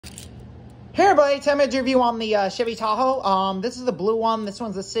Hey everybody, time to review on the Chevy Tahoe. This is the blue one. This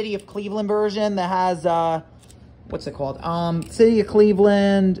one's the City of Cleveland version that has, what's it called? City of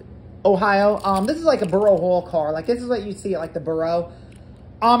Cleveland, Ohio. This is like a Borough Hall car. Like, this is what you see at, like, the Borough.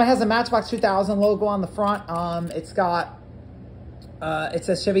 It has a Matchbox 2000 logo on the front. It's got, it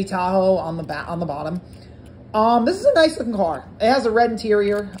says Chevy Tahoe on the bottom. This is a nice looking car. It has a red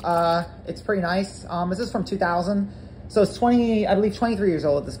interior. It's pretty nice. This is from 2000. So it's I believe 23 years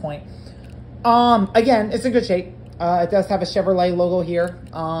old at this point. Again, it's in good shape. It does have a Chevrolet logo here.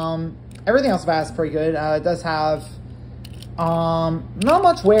 Everything else about it is pretty good. It does have, not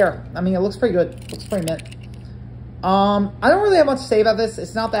much wear. I mean, it looks pretty good. Looks pretty mint. I don't really have much to say about this.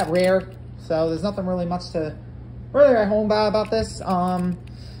 It's not that rare, so there's nothing really much to really write home about this.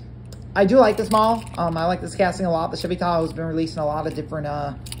 I do like this model. I like this casting a lot. The Chevy Tahoe has been releasing a lot of different,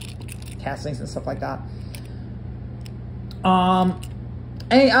 castings and stuff like that.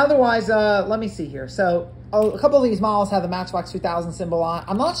 And otherwise, let me see here. So a couple of these models have the Matchbox 2000 symbol on.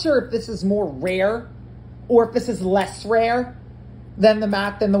 I'm not sure if this is more rare or if this is less rare than the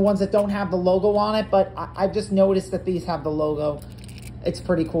ones that don't have the logo on it. But I've just noticed that these have the logo. It's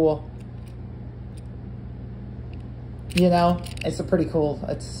pretty cool. You know, it's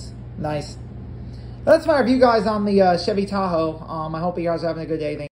it's nice. That's my review, guys, on the Chevy Tahoe. I hope you guys are having a good day.